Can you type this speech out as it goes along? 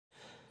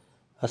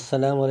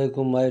Assalamu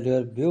alaikum, my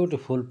dear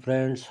beautiful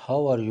friends.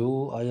 How are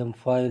you? I am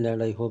fine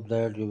and I hope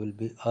that you will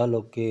be all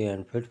okay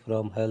and fit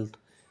from health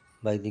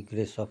by the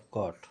grace of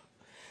God.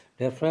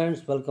 Dear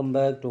friends, welcome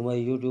back to my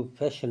YouTube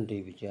Fashion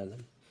TV channel.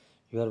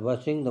 You are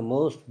watching the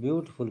most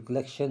beautiful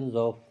collections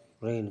of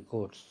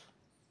raincoats.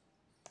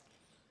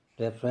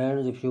 Dear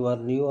friends, if you are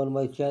new on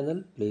my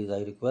channel, please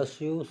I request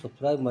you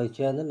subscribe my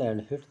channel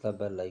and hit the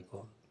bell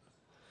icon.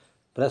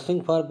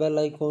 Pressing for bell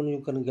icon,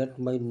 you can get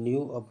my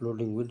new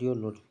uploading video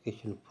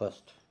notification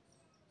first.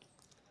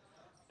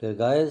 Dear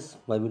guys,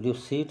 my video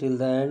see till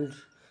the end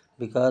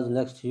because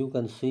next you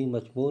can see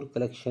much more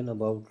collection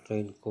about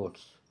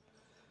raincoats.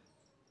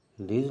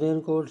 These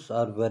raincoats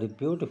are very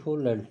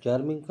beautiful and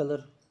charming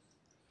color,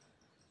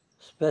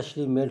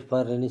 specially made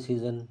for rainy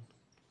season,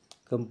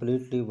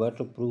 completely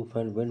waterproof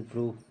and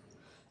windproof,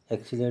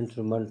 excellent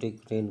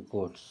romantic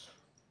raincoats.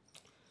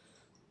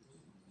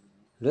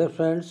 Dear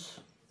friends,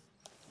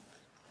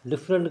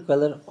 different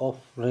color of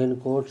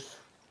raincoats,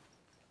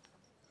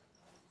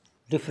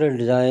 different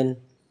design,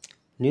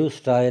 new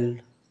style,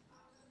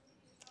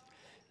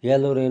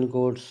 yellow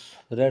raincoats,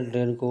 red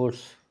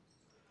raincoats.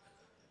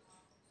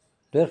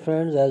 Dear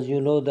friends, as you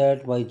know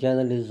that my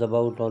channel is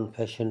about on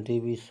fashion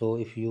TV, so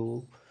if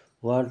you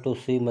want to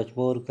see much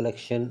more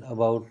collection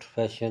about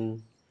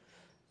fashion,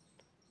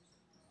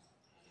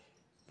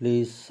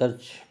 please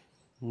search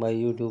my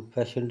YouTube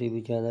fashion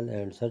TV channel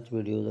and search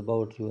videos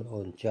about your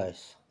own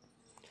choice.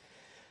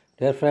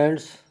 Dear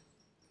friends,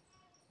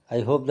 I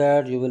hope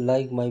that you will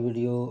like my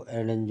video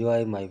and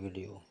enjoy my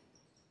video.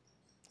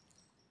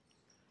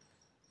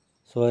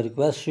 So I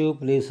request you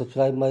please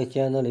subscribe my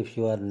channel if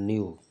you are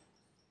new.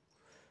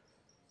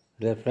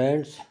 Dear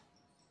friends,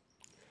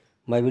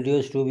 my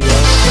videos to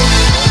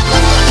be